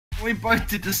We both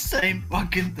did the same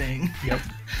fucking thing. Yep.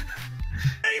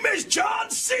 Name is John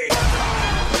C.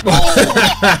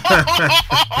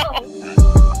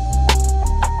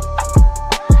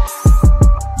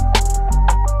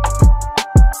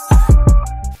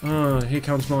 Oh, here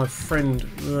comes my friend.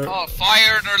 Oh,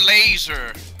 fire or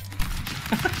laser.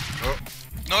 Oh.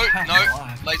 No, no,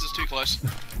 laser's too close.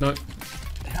 No.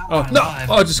 Oh, no!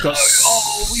 Oh, I just got...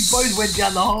 Oh, we both went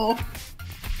down the hole.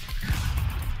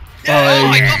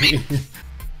 Oh, he got me!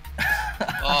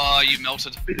 Oh, you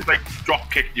melted. It's like drop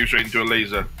kick you straight into a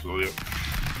laser. So, yeah.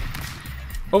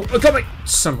 Oh, I got me!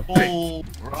 Son of a bitch. Oh,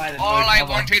 right. All I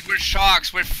wanted was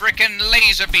sharks with frickin'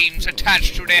 laser beams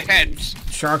attached to their heads.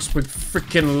 Sharks with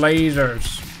frickin'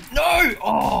 lasers. No!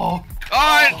 Oh!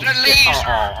 Oh, it's a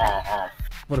laser!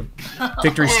 What a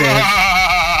victory stand.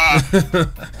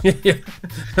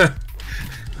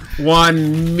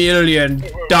 $1 million.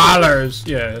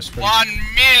 Yeah, that's pretty. 1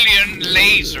 million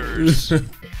lasers. What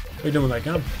are you doing with that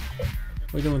gun?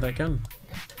 What are you doing with that gun?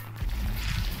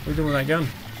 What are you doing with that gun?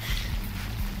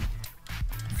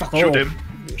 Fuck. Shoot him.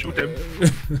 Shoot him.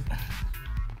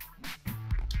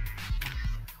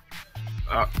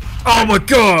 Oh my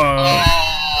god!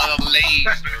 Oh, the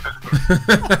laser.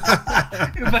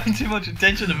 You're paying too much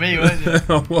attention to me, weren't you?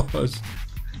 I was.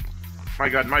 My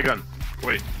gun, my gun.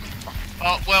 Wait.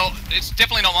 Oh, well, it's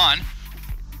definitely not mine.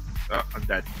 I'm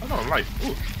dead. Oh no, I'm alive.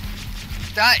 Ooh.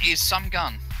 That is some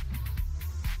gun.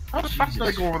 How the fuck did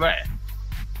I go over there?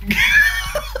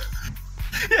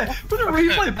 Yeah, put a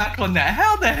replay back on that.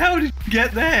 How the hell did you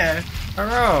get there?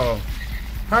 Hello!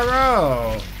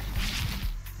 Hello!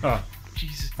 Oh,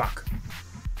 Jesus. fuck.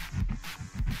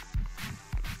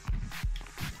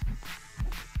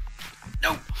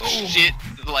 No. Oh, shit,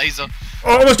 the laser.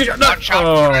 Oh, almost did you. No! Watch out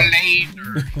for the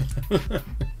laser.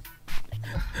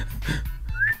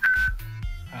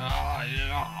 Oh,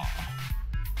 yeah.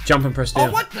 Jump and press down.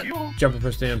 Oh, what the? Jump and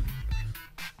press down.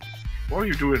 What are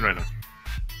you doing right now?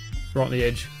 Right on the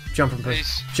edge. Jump and press.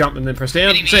 Please. Jump and then press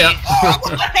down. Mini See ya. Oh,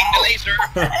 the laser.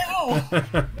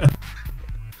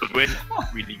 Good win.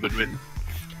 Really good win.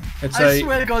 It's I a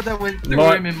swear to God that went through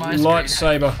him in my screen.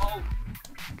 lightsaber.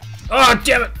 Oh,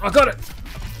 damn it! I got it!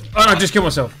 Oh no, I just killed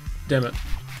myself. Damn it.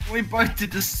 We both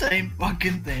did the same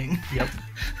fucking thing. Yep.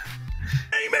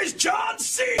 Name is John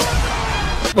C.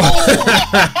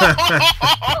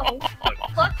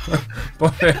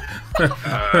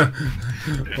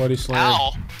 Body slam.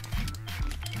 Ow.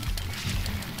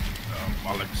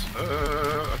 Bollocks.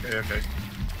 Okay.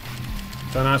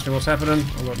 Don't ask me what's happening.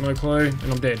 I've got no clue, and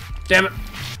I'm dead. Damn it!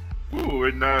 Ooh,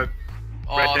 in Oh,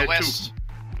 Red the Dead west.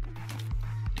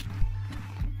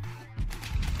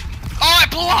 Oh,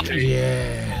 it blew up!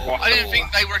 Yeah. I didn't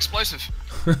think they were explosive.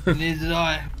 Neither did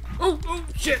I. Oh,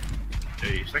 shit!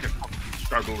 Jeez, I can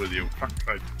struggle with you. Fuck.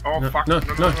 Oh, No, fuck. no.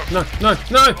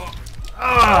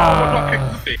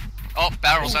 Oh, Oh,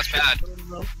 barrels, that's bad.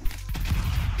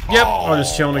 Yep, I'm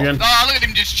just chilling again. Oh, look at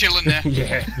him just chilling there.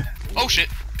 Yeah. Oh, shit.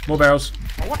 More barrels.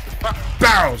 Oh, what the fuck?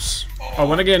 Barrels! I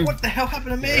won again. What the hell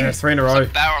happened to me? Yeah, 3 in a It's row. a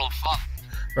barrel of fun.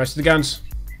 Rest of the guns.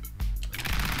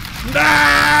 I'm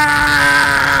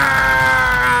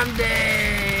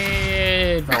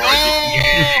dead!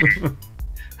 Oh!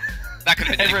 That could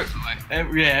have been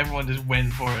different. Yeah, everyone just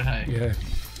went for it, hey. Yeah.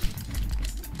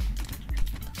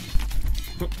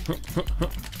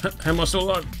 How am I still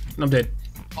alive? I'm dead.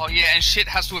 Oh, yeah, and shit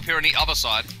has to appear on the other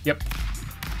side. Yep.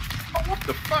 Oh, what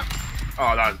the fuck?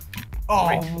 Oh, that.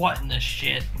 Oh, what in the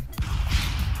shit?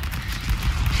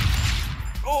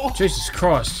 Oh, Jesus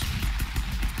Christ.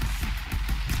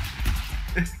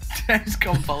 Dan's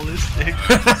gone ballistic.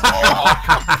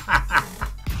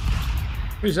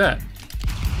 Who's that?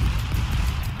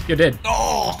 You're dead.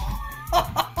 Oh!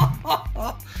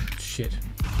 Shit.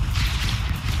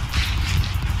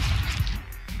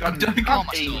 God, Don't Oh, come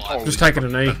my God. Just taking a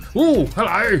knee. Ooh,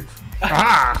 hello!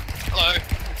 Ah! Hello.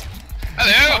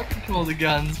 Hello. Control the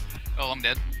guns. Oh, I'm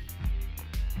dead.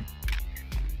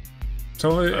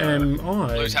 So am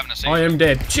I. Blue's having a seat. I am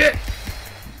dead. Shit!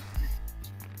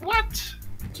 What?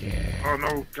 Yeah. Oh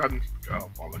no, gun. Oh,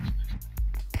 bollocks.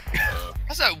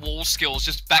 How's that wall skills?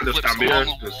 Just Just backflips stand here.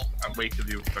 along the Just wall. and wait till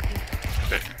you fucking.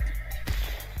 Okay.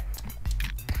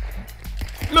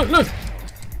 No!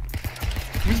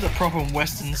 This is the proper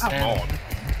Western Come stand. on.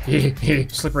 Yeah,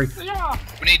 slippery.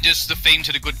 We need just the theme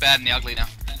to the good, bad, and the ugly now.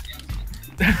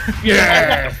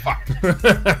 Yeah!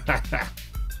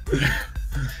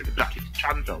 Lucky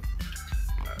Chanjo.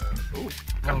 Oh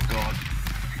god.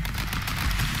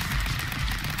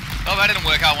 Oh, that didn't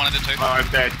work how I wanted it to. Oh, I'm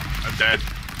dead. I'm dead.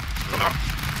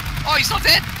 Oh, he's not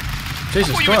dead! Jesus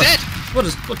I thought you were Christ. dead! What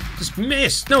is this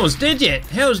mess? No one's dead yet.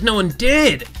 How is no one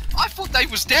dead? I thought thought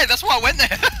Dave was dead. That's why I went there.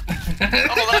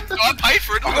 I paid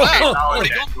for it. Look at that. Now I'm Already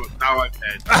dead. gone. Now I'm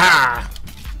dead. Ah!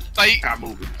 Can't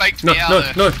move it. Baked No, me out no,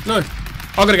 there. no, no.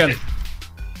 I gotta go.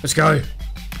 Let's go.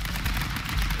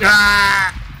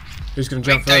 Ah! Who's gonna I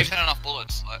jump think Dave's first? had enough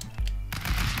bullets. Like...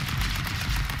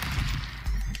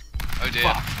 Oh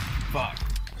dear. Fuck.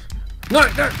 No,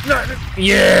 no, no, no.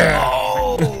 Yeah!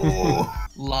 Oh!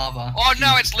 Lava. Oh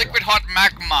no, it's liquid hot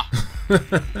magma.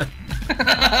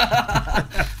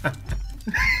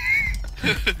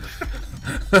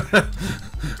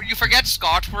 You forget,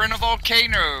 Scott, we're in a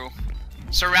volcano.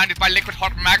 Surrounded by liquid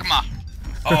hot magma.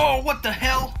 Oh, what the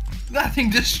hell? That thing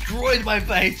destroyed my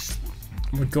face.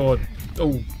 Oh my god.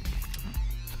 Oh.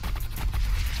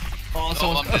 Oh,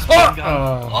 someone's got a Oh, sperm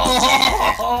gun.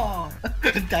 Oh.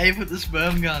 Oh! Dave with the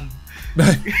sperm gun.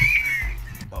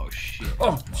 Oh shit.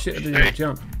 Oh shit, I didn't even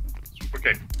jump.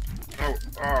 Okay. Oh,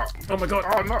 Oh my god.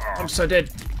 oh no. I'm so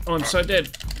dead. I'm so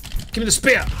dead. Give me the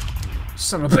spear.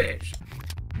 Son of a bitch.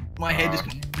 My head just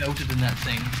got melted in that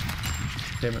thing.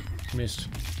 Damn it. Missed.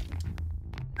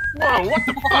 Whoa, what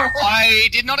the fuck? I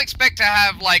did not expect to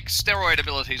have, like, steroid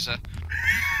abilities, sir.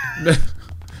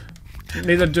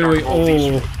 Neither do we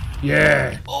all.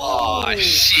 Yeah. Oh,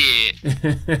 shit.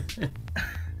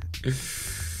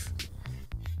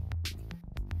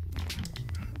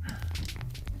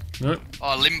 No.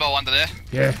 Oh, limbo under there.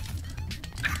 Yeah.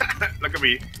 Look at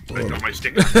me. I got my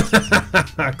stick.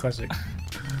 Classic.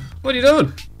 What are you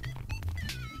doing?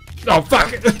 Oh fuck!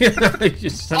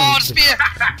 Just son Oh, of a- spear!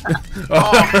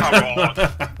 Oh, come on.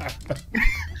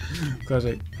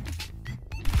 Classic.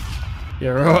 Yeah,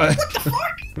 right.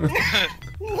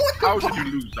 How did you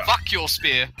lose that? Fuck your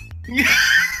spear.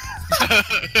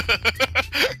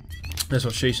 That's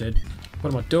what she said.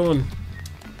 What am I doing?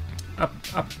 Up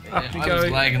Yeah, you I go. was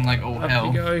lagging like all Up hell.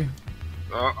 you go.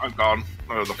 Oh, I'm gone.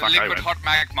 Where the fuck I Liquid went? hot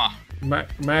magma.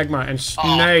 Magma and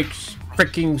snakes.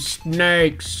 Freaking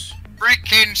snakes.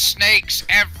 Frickin' snakes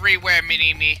everywhere,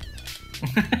 mini-me.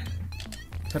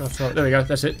 How do I throw it? There we go.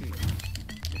 That's it.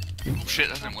 Oh shit,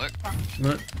 that didn't work.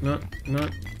 No.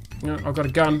 I've got a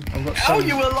gun. I've got How are something.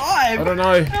 you alive? I don't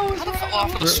know. How was How the fuck that? will I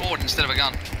have got a sword instead of a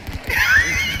gun?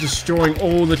 Destroying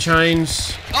all the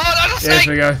chains. Oh, that's a Yes, snake!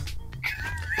 we go.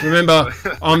 Remember,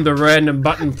 I'm the random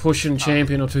button pushing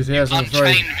champion of 2003.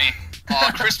 Unchained me. Oh,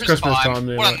 Christmas time.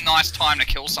 yeah, What right. a nice time to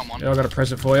kill someone. Yeah, I got a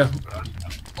present for you.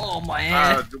 Oh my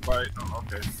head. Dubai. Oh,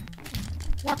 okay.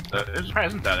 What the? Is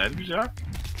present that end, yeah?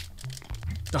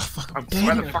 Oh fuck! I'm dead.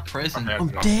 where the fuck Present. am I I'm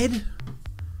now? dead.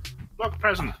 Look,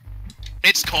 present.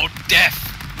 It's called death.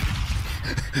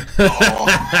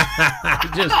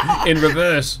 Just in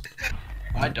reverse.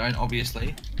 I don't,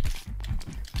 obviously.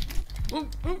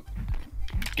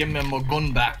 Give me my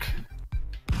gun back.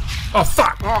 Oh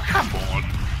fuck! Oh, come on.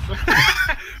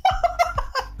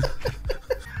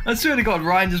 I swear to God,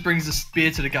 Ryan just brings the spear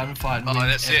to the gunfight. and Oh,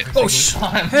 wins that's it. every Oh single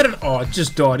time. How did? Oh, I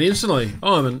just died instantly.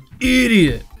 I'm an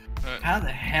idiot. How the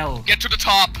hell? Get to the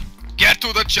top. Get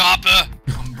to the chopper. I'm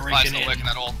Oh, it's breaking not in. working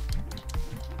at all.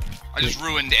 I just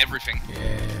ruined everything. Yeah.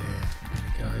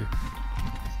 There we go.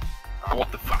 Oh,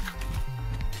 what the fuck?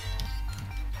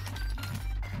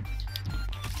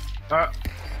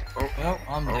 Well,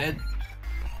 I'm dead.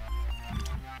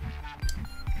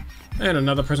 And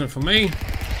another present for me.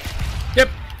 Yep.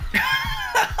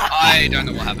 I don't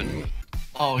know what happened.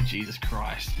 Oh, Jesus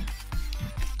Christ.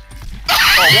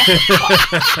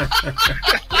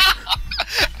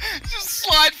 Just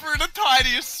slide through the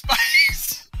tiniest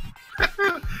space.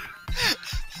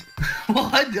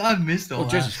 Why did I miss all Oh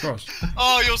that? Jesus Christ!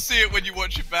 Oh, you'll see it when you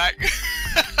watch it back.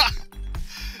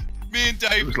 Me and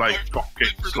Dave It was like both drop kick,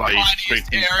 went through the slide, straight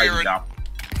tiniest in, area slide and up.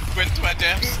 went to our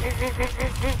deaths.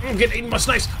 I'm getting eaten by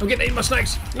snakes. I'm getting eaten by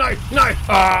snakes. No, no.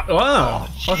 Wow.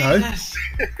 Okay. Jesus.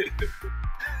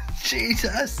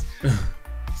 Jesus.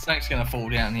 Snake's gonna fall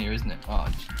down here, isn't it? Oh,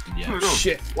 yeah.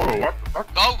 Shit. Whoa, what the fuck?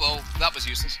 Oh, well, that was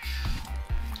useless.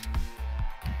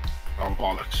 Oh,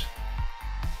 bollocks.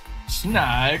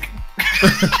 Snag.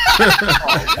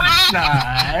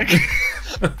 Snag.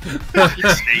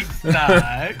 Snake.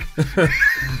 Snag.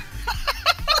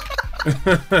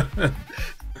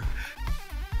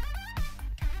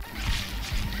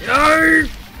 No.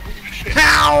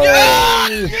 How?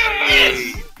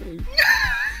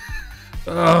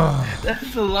 Oh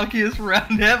That's the luckiest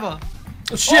round ever.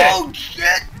 shit. Oh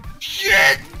shit!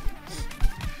 Shit!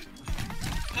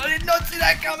 I did not see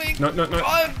that coming. No.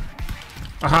 I'm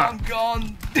Aha.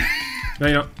 gone. No,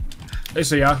 you're not.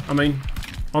 Yes, you are. I mean,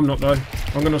 I'm not though.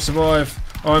 I'm gonna survive.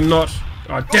 I'm not.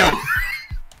 Oh, damn it.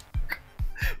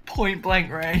 Point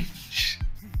blank range.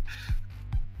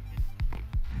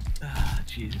 Ah,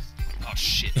 Jesus. Oh,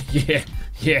 shit. Yeah.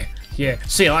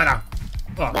 See you later.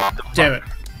 Oh, damn it.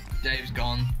 Dave's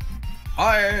gone.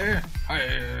 Hi.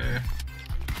 Hi.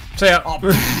 See ya. Oh.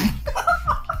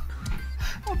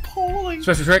 Appalling.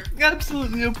 Special trick.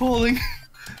 Absolutely appalling.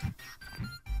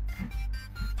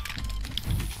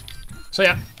 See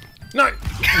ya. No.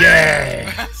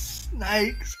 Yeah.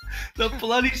 Snakes. The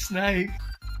bloody snake.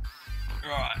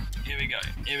 Right. Here we go.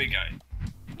 Here we go.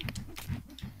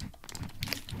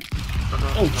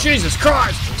 Oh, Jesus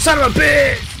Christ. Son of a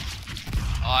bitch.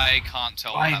 I can't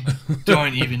tell what I happened.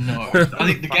 don't even know. I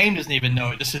think the game doesn't even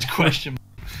know it. This is question.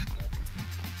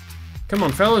 Come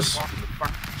on, fellas.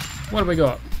 What have we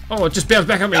got? Oh, it just bounced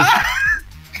back at me.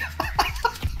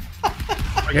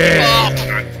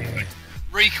 Yeah.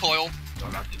 Recoil.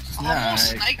 Oh, more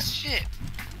Snake. snakes, shit.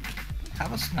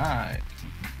 Have a snake.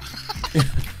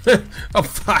 Oh,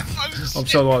 fuck. I'm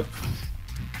so alive.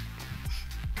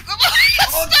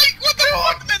 Snake! What the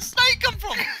fuck did that snake come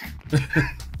from?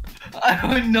 I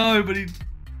don't know, but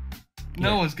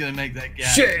no one's gonna make that gap.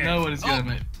 Shit. No one is gonna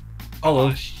make. Oh,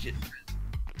 well. Shit.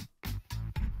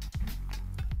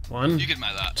 1, You can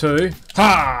make that. 2.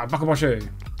 Ha! Buckle my shoe.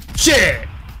 Shit!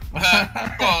 Probably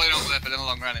not worth it in the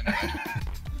long run anyway.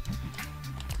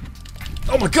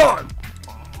 Oh my god!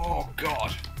 Oh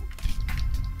god.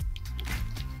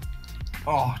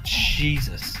 Oh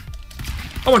Jesus.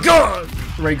 Oh my god!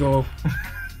 Recoil.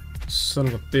 Son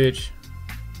of a bitch.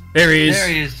 There he is. There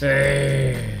he is.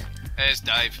 Hey. There's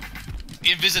Dave.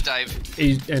 Invisa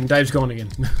Dave, And Dave's gone again.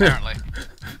 apparently.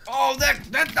 Oh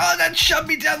that shoved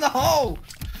me down the hole.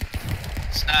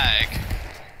 Snag.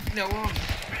 No,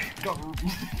 got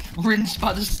rinsed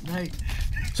by the snake.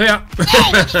 See ya! Oh,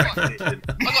 what's wrong? I got It'll be in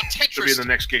Tetris. the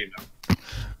next game now.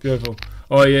 Beautiful.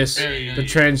 Oh yes, There you the go.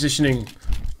 transitioning.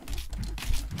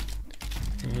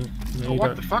 No, Oh, you what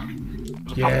don't. the fuck?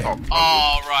 There's a Yeah. pump top.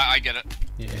 Oh, right, I get it.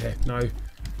 Yeah, no.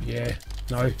 Yeah,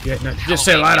 no, yeah, no. Just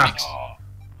see you later.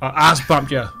 I ass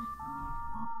bumped you.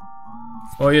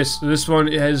 Oh yes, this one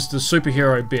has the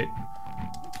superhero bit.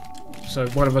 So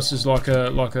one of us is like a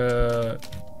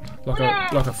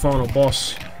final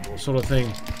boss sort of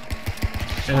thing.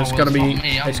 And it's Oh, gonna it's be not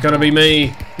me, I'm it's gonna be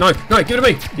me. No, no, give it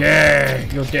to me. Yeah,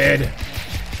 you're dead.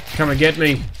 Come and get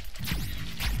me.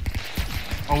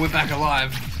 Oh, we're back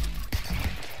alive.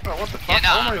 Oh, what the fuck? Yeah,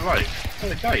 nah. How am I alive?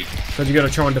 Okay. Because you gotta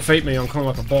try and defeat me. I'm kind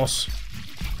of like a boss.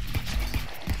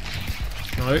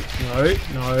 No, no,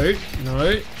 no,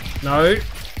 no, no.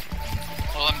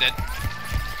 Well, I'm dead.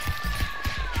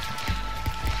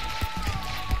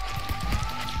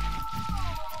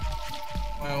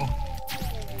 Well.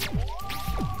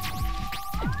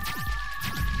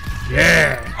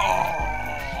 Yeah.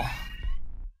 Oh.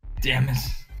 Damn it.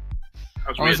 That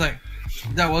was I was weird.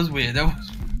 like, that was weird. That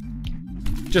was.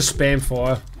 Just spam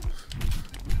fire.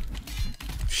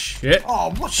 Shit.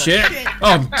 Oh, what the Shit. shit?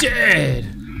 I'm dead.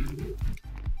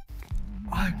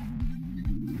 I...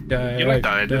 Dave, You like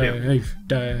dying, didn't Dave,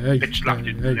 Dave, Bitch slapped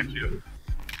you Dave. next to you.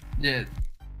 Yeah.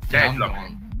 Dead I'm luck.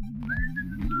 gone.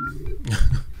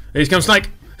 He's come Snake.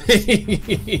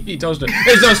 He dodged it.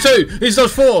 He's dodged 2. He's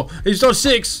dodged 4. He's dodged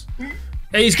 6.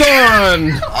 He's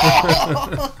gone.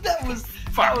 Oh, that was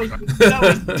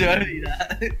dirty.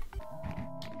 That.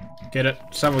 Get it.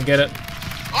 Someone get it.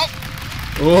 Oh!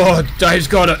 Oh, Dave's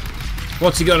got it.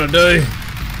 What's he gonna do?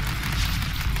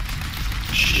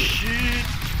 Shit.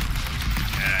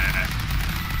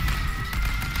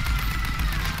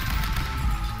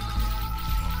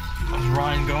 Was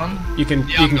Ryan gone? You can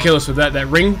Yeah, you I'm can gone. kill us with that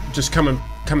ring. Just come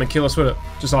and kill us with it.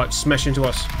 Just like smash into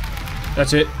us.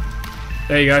 That's it.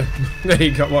 There you go. There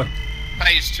you got one.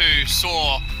 Phase 2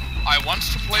 saw I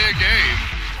wants to play a game.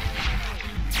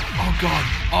 Oh god.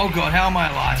 Oh god. How am I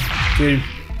alive? Dude.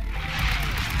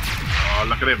 Oh,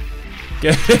 look at him.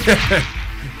 Yeah.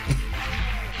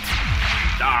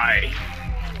 Die.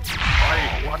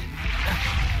 Oh, what?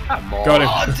 Come on. Got him.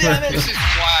 Oh damn it. This is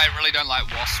why I really don't like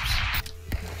wasps.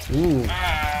 Ooh.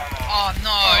 Oh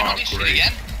no, not this shit great.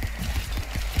 again.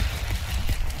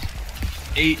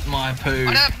 Eat my poo.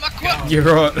 I don't have my You're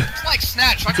right. It's like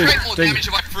Snatch. I Dude, create more dude. damage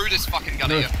if I threw this fucking gun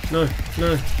No, at you. no,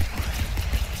 no.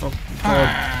 Oh god.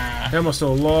 Ah. How am I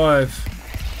still alive?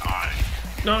 Die.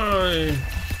 No.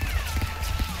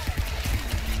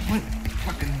 Won't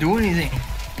fucking do anything.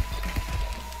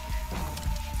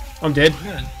 I'm dead.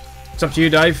 Good. It's up to you,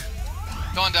 Dave.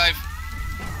 Go on, Dave.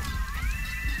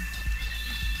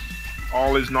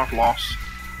 All is not lost.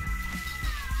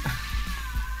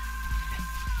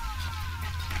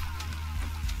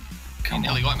 You Come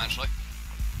nearly on. got him, actually.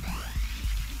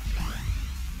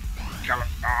 Come on.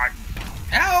 Die.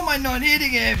 How am I not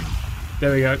hitting him?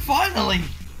 There we go. Finally.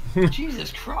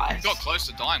 Jesus Christ. Got close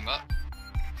to dying, but.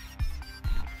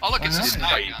 Oh, look, it's I a know.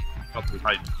 snake gun. Up to the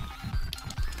height.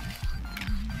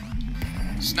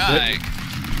 Snake.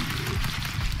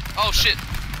 Oh shit.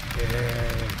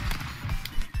 Yeah.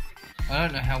 I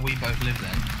don't know how we both live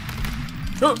then.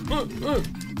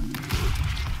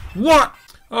 What?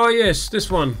 Oh yes, this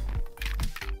one.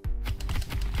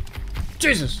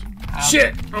 Jesus.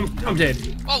 Shit. I'm dead.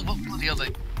 Oh, what bloody hell, they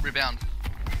rebound.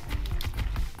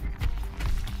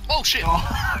 Oh shit.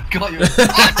 Oh, got you.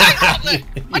 Oh, dang,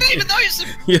 I didn't even notice him.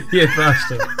 Yeah,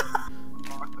 bastard. What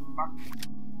the fuck?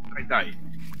 I died.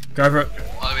 Go for it.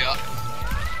 Oh, there we are.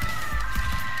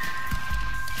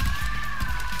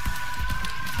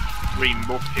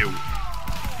 Rainbow kill.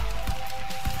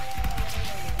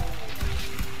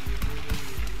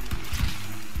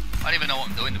 I don't even know what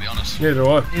I'm doing, to be honest. Neither do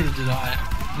I. Neither did I.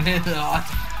 Neither did I.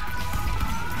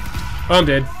 I'm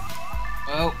dead.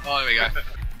 Well, Oh, there we go.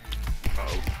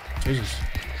 Oh. Jesus.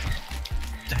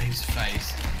 Dave's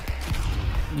face.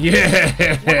 Yeah.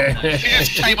 He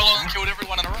just came along and killed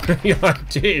everyone in a row. Yeah, I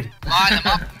did. Line them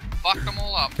up, fuck them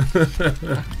all up.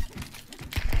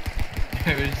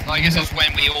 I guess that's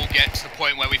when we all get to the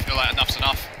point where we feel like enough's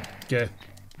enough. Yeah.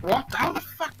 What? How the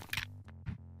fuck?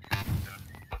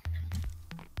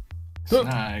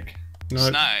 Snag. No.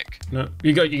 Snake. No.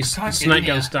 You got your Can't get snake in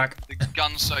gun here. stuck. The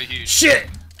gun's so huge. Shit!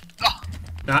 Oh,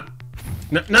 Nah.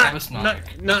 No, Have no, a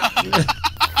snake. no.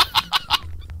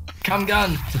 Cum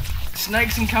gun.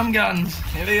 Snakes and cum guns.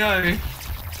 Here we go.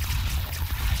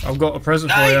 I've got a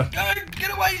present for No, you. no,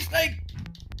 get away, snake.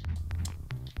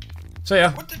 See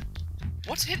ya. what the?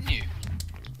 What's hitting you?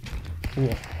 Ooh.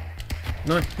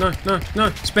 No.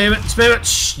 Spam it.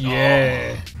 Shh.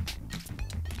 Yeah.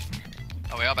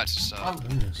 Oh, we are about to start.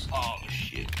 Goodness. Oh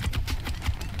shit.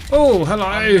 Oh,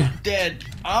 hello. Dead.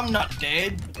 I'm not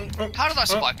dead. How did I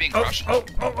survive being crushed? Oh.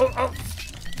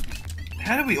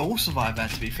 How did we all survive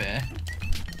that, to be fair?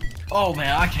 Oh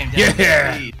man, I came down.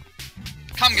 Yeah. Speed.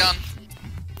 Cum gun.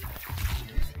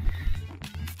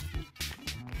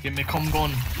 Give me cum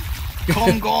gun.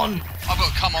 Cum gun. I've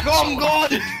got cum on Cum the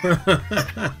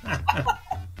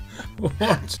sword.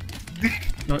 What?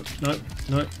 No.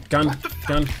 Gun.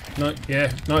 No.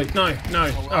 Yeah. No.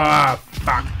 Ah,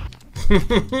 fuck.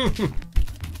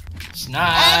 Snake.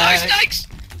 Oh no, snakes!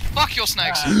 Fuck your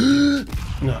snakes.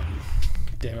 No.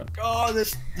 Damn it. Oh, the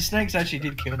snakes actually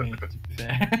did kill me, to be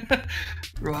fair.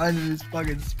 Right into his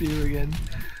fucking spear again.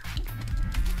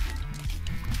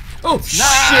 Oh, Snake!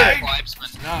 shit. Tribesman.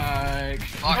 Snake.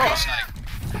 Fuck your snake.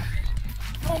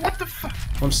 Oh, what the fuck?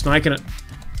 I'm snaking it.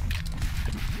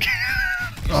 You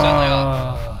certainly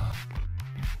are.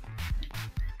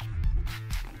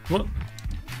 What?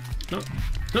 No.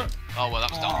 Oh well,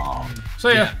 that was dumb. Oh, See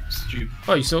ya. yeah, stupid.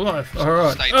 Oh, you're still alive.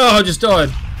 Alright. Stay- Oh, I just died.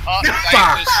 Oh, Dave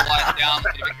Fuck. just slide down.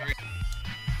 Get a victory.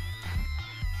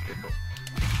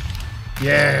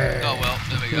 Yeah. Oh well,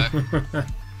 there we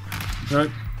go.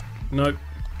 Nope.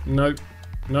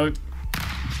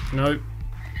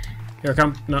 Here I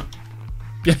come. No.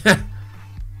 Yeah.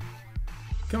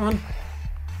 Come on.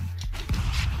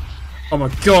 Oh my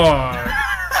god.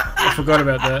 I forgot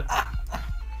about that.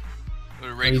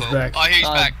 Recoil. He's back. Oh, he's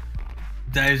back.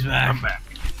 Dave's back. I'm back.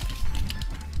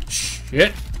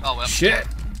 Shit. Oh well. Shit.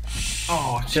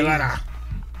 Oh, See you jeez. later.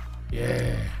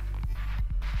 Yeah.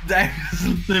 Dave's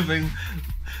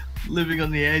living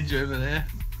on the edge over there.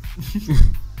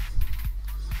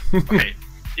 Okay.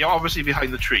 You're obviously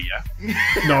behind the tree, yeah?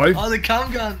 No. Oh, the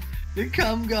cum gun. The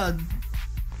cum gun.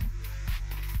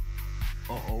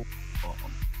 Uh-oh.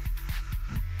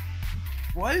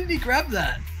 Why did he grab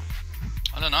that?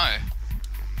 I don't know.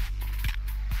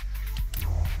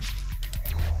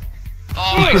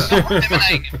 Oh, he's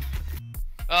eliminating him.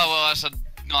 Oh well, that's a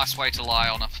nice way to lie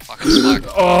on a fucking smoke.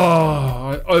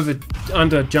 Oh, I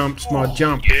under jumped my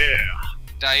jump. Yeah.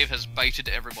 Dave has baited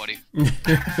everybody. There's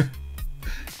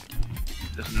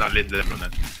not lit them on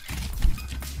that.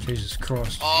 Jesus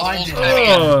Christ. Oh, I the walls did. are turning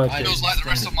again. Oh, I Feels did. like the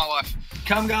rest of my life.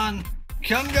 Cum gun.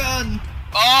 Cum gun.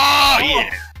 Oh, Yeah.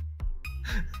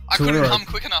 I couldn't Alright. come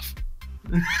quick enough.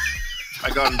 I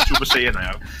got Super Saiyan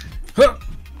now. Huh.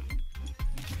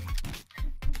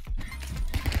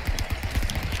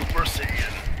 Super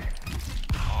Saiyan.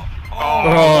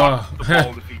 Oh. The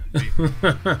ball defeated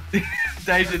me.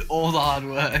 Dave did all the hard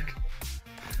work.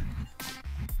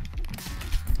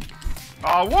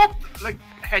 Oh, what? Like,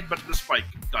 headbutt the spike.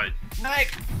 Died.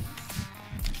 Snake.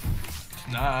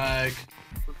 Snake. Died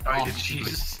Oh, instantly.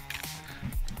 Jesus.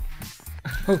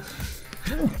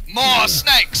 More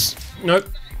snakes. Nope.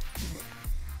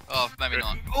 Oh, maybe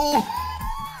not. Oh.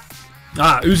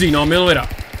 Ah, Uzi 9mm.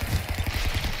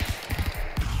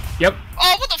 Yep.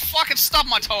 Oh, what the fuck? It stubbed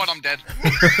my toe and I'm dead.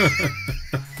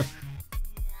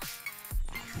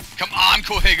 Come on,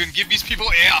 Corhagen, give these people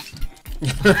air.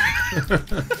 What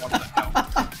the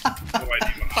hell? I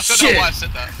don't know why I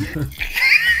said that.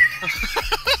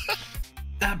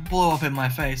 That blew up in my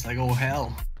face like all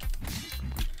hell.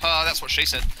 That's what she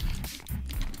said.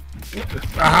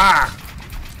 Aha!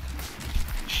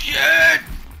 Shit!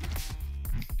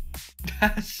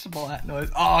 That splat noise.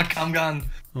 Oh, cum gun.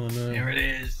 Oh no. Here it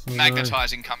is. Oh,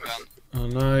 Magnetizing cum gun. No. Oh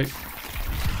no.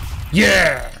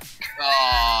 Yeah!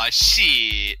 Oh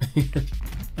shit.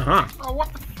 Uh-huh. Oh,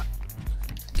 what the fuck?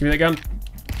 Give me that gun.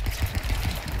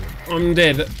 I'm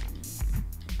dead.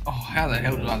 Oh, how the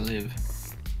hell did I live?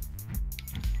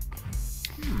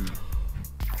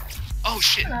 Oh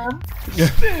shit. No,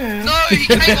 No, he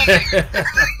came on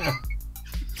me.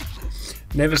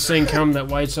 Never seen cum that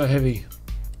weighed so heavy.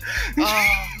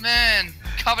 Oh man,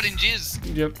 covered in jizz.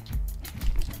 Yep.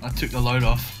 I took the load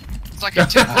off. It's like a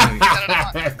tip.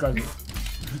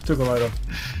 Took a load off.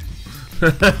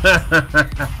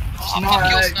 Oh,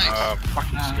 fuck your Snake. snakes.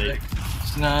 Fucking snake.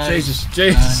 Snake. Jesus, Snake.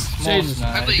 Jesus, Small Jesus. snake.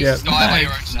 Hopefully you Yeah. die by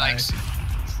your own snakes.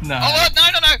 No. Oh what? No,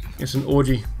 no, no. It's an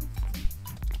orgy.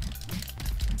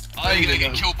 Oh, you're gonna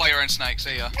get killed by your own snakes,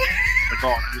 see ya.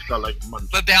 I just got like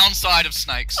months. The downside of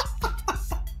snakes.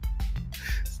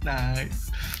 Snake.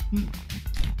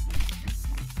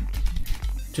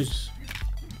 Jesus.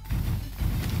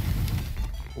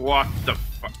 What the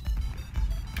fuck?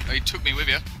 Oh, you took me with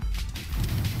you.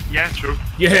 Yeah, true.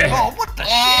 Yeah. Oh, what the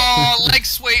Oh, leg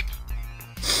sweep.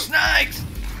 shit? Snakes!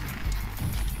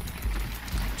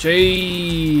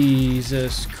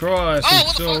 Jesus Christ, Oh, I'm what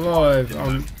the still fuck?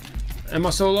 alive. Am I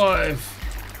still alive?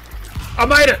 I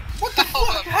made it! What the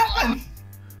fuck happened?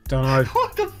 Don't know.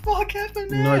 What the fuck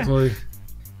happened there? No clue.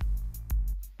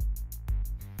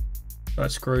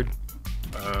 That's screwed.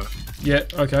 Yeah,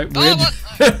 okay, Oh, weird.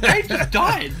 what? They just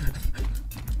died.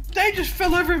 They just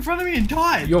fell over in front of me and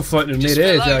died. You're floating in Just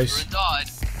mid-air, fell over Jace. and died.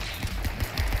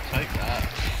 Take that.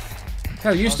 How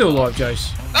are you still alive,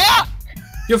 Jace? Ah!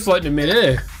 You're floating in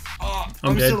mid-air. Oh,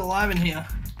 I'm I'm dead. still alive in here.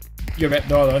 You're about to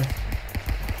die, though.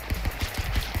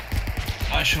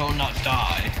 I shall not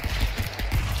die.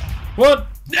 What?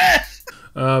 Yes!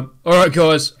 Alright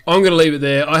guys, I'm going to leave it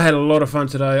there. I had a lot of fun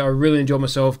today. I really enjoyed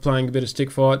myself playing a bit of Stick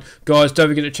Fight. Guys, don't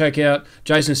forget to check out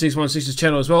Jason616's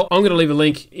channel as well. I'm going to leave a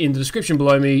link in the description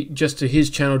below me just to his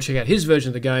channel. Check out his version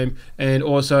of the game. And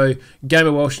also,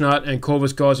 Gamer Welchnut and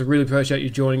Corvus, guys, I really appreciate you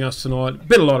joining us tonight.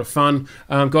 Been a lot of fun.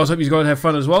 Guys, hope you guys have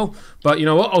fun as well. But you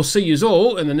know what? I'll see you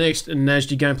all in the next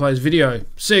NASG GamePlayz video.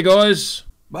 See you guys.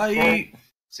 Bye.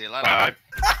 See you later. Bye.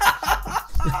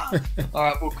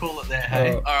 Alright, we'll call it there,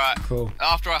 hey? Alright, Cool.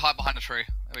 after I hide behind a tree.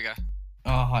 There we go.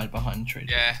 I'll hide behind the tree.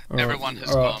 Yeah, Alright, everyone has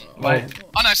alright. gone. Wait.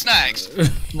 Oh no,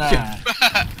 Snayks.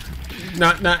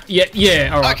 Nah. Nah,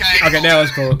 yeah, alright. Okay. Okay, now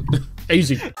let's call it.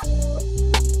 Easy.